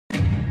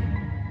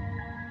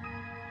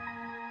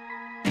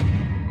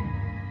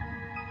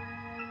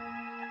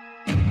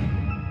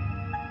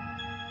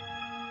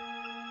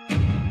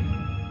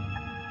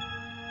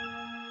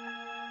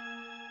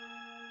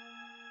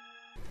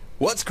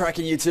What's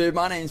cracking YouTube?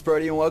 My name's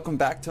Brodie and welcome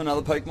back to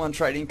another Pokemon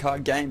trading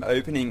card game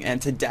opening,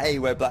 and today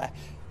we're back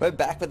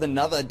with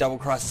another Double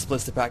Crisis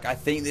Blister pack. I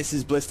think this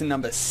is blister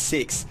number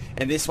 6,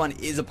 and this one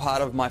is a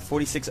part of my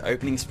 46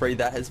 opening spree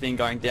that has been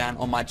going down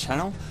on my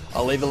channel.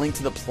 I'll leave a link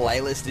to the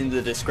playlist in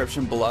the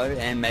description below,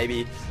 and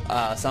maybe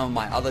some of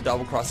my other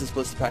Double Crisis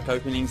Blister pack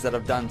openings that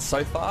I've done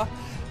so far.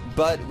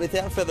 But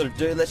without further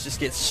ado, let's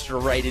just get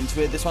straight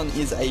into it. This one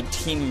is a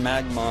Team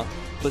Magma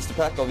blister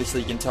pack.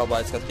 Obviously you can tell by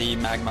it's got the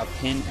Magma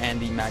pin and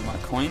the Magma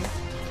coin.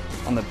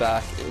 On the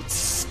back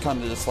it's kind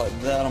of just like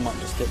that. I might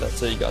just get that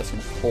so you guys can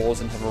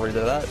pause and have a read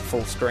of that,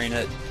 full screen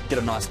it, get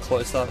a nice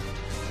close-up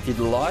if you'd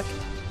like.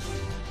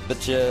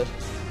 But yeah,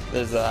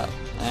 there's that,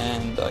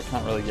 and I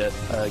can't really get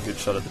a good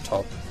shot at the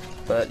top,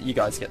 but you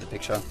guys get the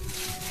picture.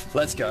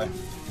 Let's go.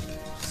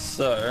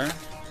 So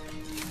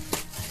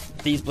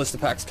these blister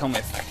packs come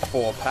with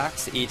 4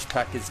 packs. Each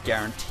pack is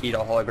guaranteed a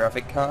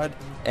holographic card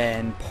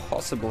and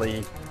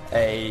possibly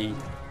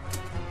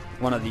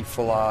one of the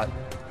full art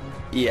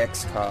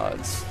EX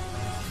cards,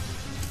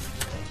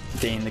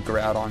 being the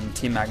Groudon,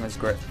 Team Magma's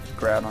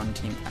Groudon,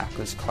 Team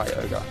Aqua's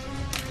Kyogre.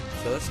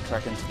 So let's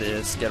crack into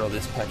this, get all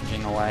this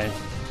packaging away,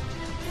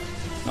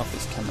 knock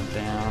this camera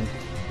down,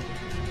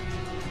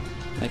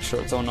 make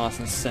sure it's all nice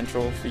and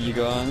central for you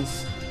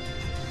guys.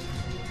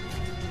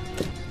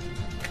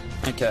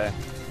 Okay.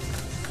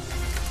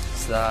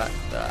 That.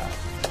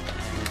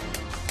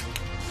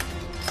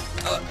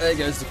 Oh, there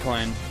goes the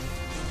coin.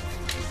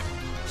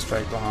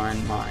 Straight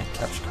behind my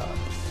capture card.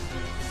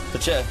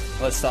 But yeah,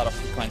 let's start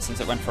off with the coin since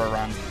it went for a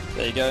run.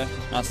 There you go,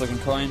 nice looking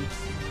coin.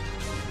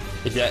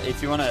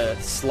 If you want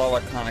a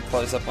slower kind of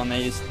close up on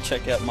these,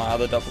 check out my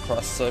other Double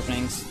Crisis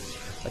openings.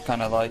 I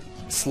kind of like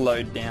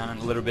slowed down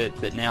a little bit,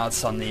 but now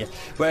it's on the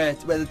where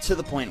to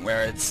the point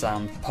where it's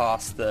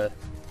past the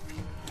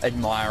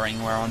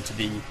admiring, we're on to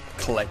the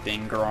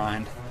collecting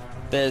grind.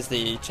 There's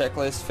the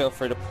checklist. Feel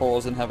free to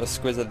pause and have a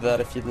squiz at that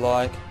if you'd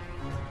like,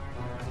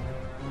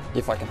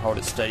 if I can hold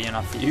it steady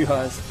enough for you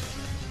guys.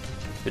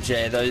 But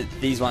yeah,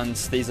 these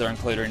are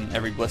included in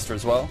every blister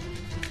as well.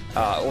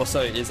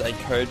 Also is a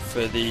code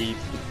for the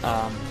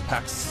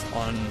packs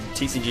on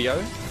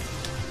TCGO.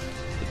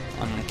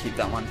 I'm going to keep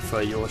that one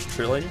for yours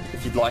truly.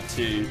 If you'd like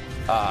to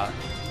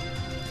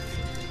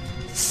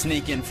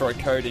sneak in for a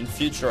code in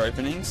future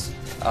openings,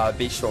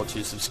 be sure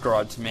to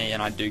subscribe to me,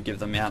 and I do give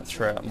them out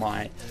throughout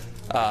my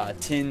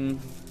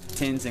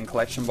tins and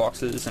collection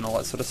boxes and all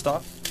that sort of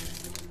stuff.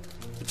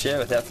 But yeah,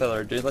 without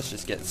further ado, let's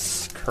just get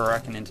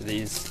cracking into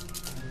these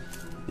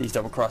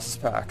Double Crisis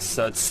packs.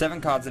 So it's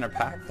 7 cards in a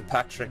pack. The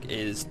pack trick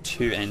is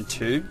 2 and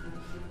 2,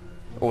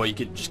 or you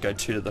could just go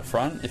 2 to the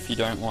front if you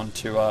don't want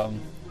to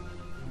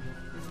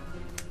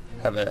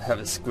have a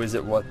squiz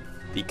at what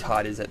the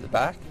card is at the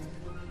back.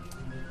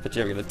 But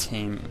yeah, we got a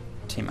Team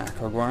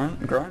Aqua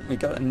grunt. We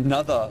got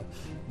another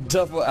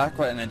double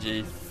Aqua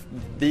energy.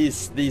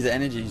 These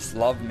energies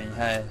love me,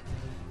 hey.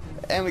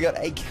 And we got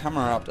a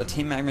camera up, a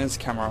Team Magma's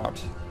camera up.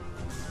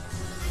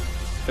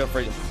 Feel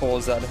free to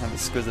pause that and have a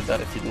squiz at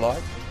that if you'd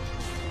like.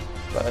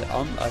 But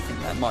I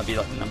think that might be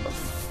like number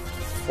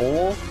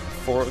 4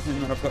 of them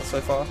that I've got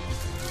so far.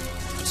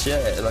 But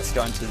yeah, let's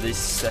go into this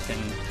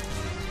second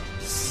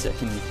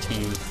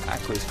Team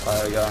Aqua's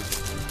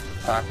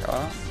Kyogre pack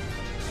art.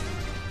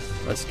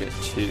 Let's go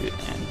 2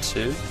 and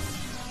 2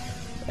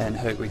 and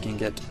hope we can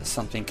get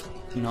something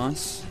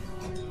nice.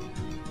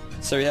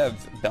 So we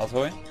have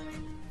Baltoy,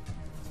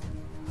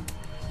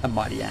 a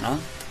Mightyena,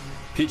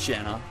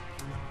 Poochyena,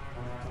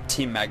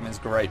 Team Magma's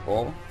Great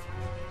Ball,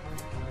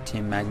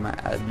 Team Magma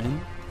Admin,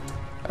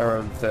 a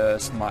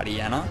reverse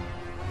Mightyena,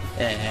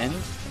 and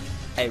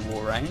a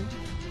Walrein.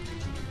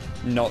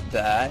 Not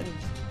bad.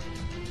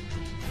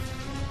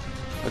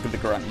 Look at the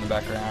grunt in the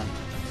background.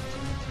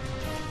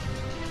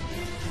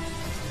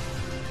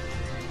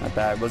 Not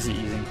bad. Was he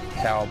using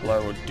Power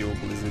Blow or Dual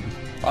Blizzard?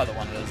 Either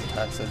one of those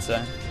attacks, I'd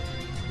say.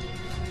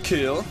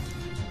 Cool.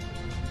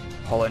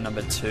 Holo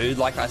number 2.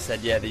 Like I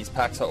said, yeah, these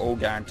packs are all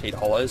guaranteed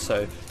holos,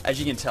 so as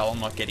you can tell, I'm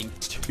not getting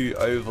too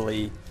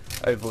overly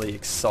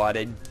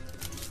excited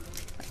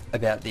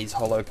about these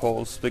holo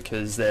pulls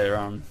because they're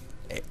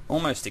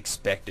almost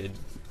expected,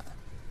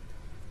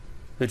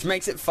 which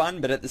makes it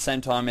fun. But at the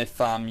same time, if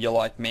you're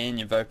like me and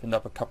you've opened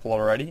up a couple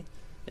already,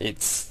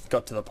 it's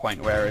got to the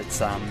point where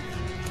it's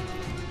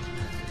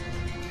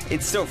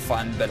still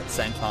fun, but at the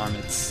same time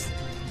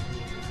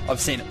I've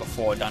seen it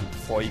before, done it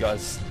before. You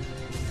guys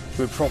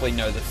would probably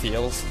know the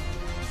feels.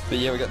 But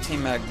yeah, we got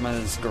Team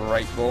Magma's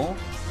Great Ball,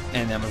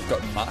 and then we've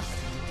got Muck,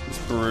 this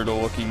brutal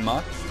looking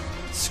Muck,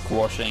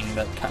 squashing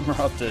that camera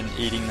up and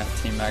eating that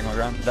Team Magma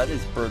grunt. That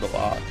is brutal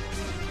art.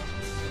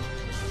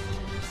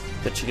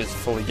 The chick is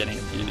fully getting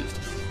abused.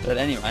 But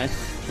anyway,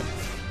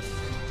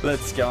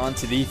 let's go on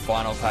to the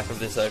final pack of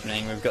this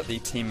opening. We've got the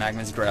Team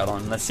Magma's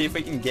Groudon. Let's see if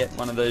we can get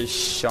one of those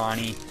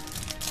shiny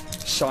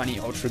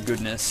ultra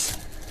goodness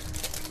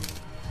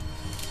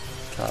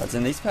cards.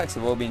 And these packs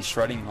have all been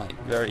shredding like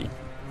very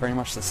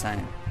much the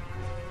same.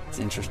 It's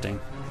interesting.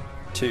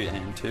 2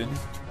 and 2.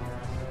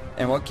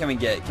 And what can we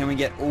get? Can we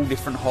get all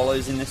different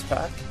holos in this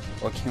pack?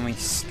 Or can we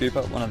scoop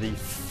up one of the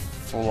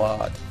full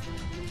art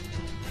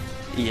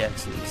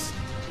EXs.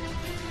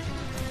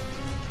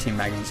 Team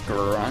Magma's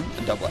Grunt,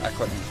 a double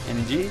Aqua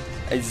Energy,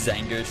 a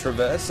Zangoose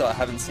reverse. So I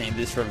haven't seen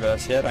this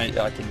reverse yet.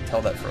 I can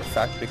tell that for a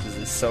fact because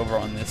the silver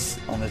on this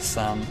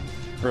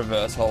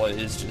reverse holo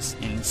is just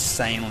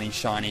insanely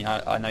shiny.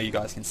 I know you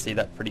guys can see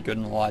that pretty good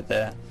in the light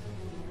there.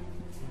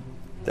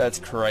 That's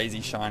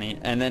crazy shiny.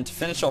 And then to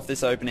finish off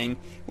this opening,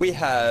 we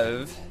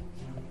have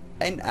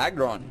an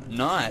Aggron.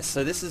 Nice.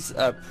 So this is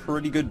a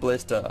pretty good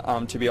blister,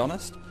 to be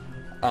honest.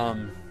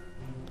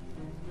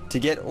 To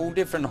get all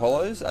different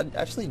holos, I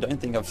actually don't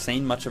think I've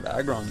seen much of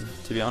Aggron,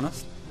 to be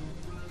honest.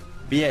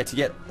 But yeah, to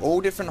get all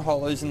different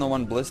holos in the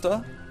one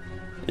blister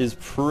is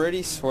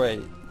pretty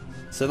sweet.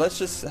 So let's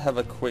just have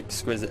a quick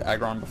squiz at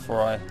Aggron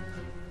before I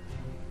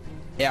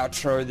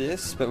outro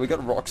this. But we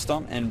got Rock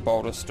Stomp and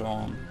Boulder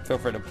Storm. Feel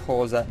free to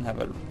pause that and have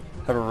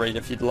a read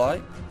if you'd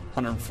like.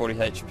 140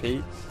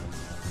 HP.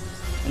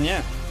 And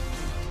yeah.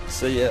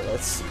 So yeah,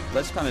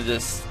 let's kind of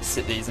just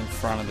sit these in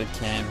front of the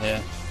cam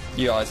here.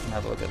 You guys can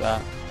have a look at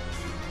that.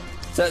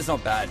 So that's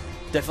not bad.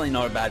 Definitely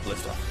not a bad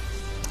blister.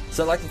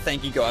 So I'd like to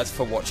thank you guys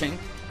for watching.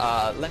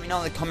 Let me know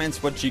in the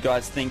comments what you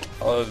guys think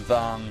of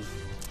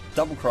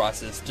Double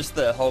Crisis, just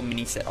the whole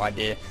mini set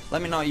idea.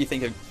 Let me know what you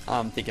think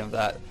of thinking of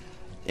that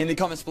in the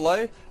comments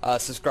below.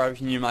 Subscribe if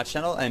you're new to my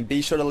channel, and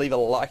be sure to leave a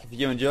like if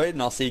you enjoyed,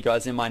 and I'll see you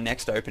guys in my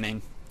next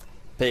opening.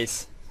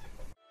 Peace.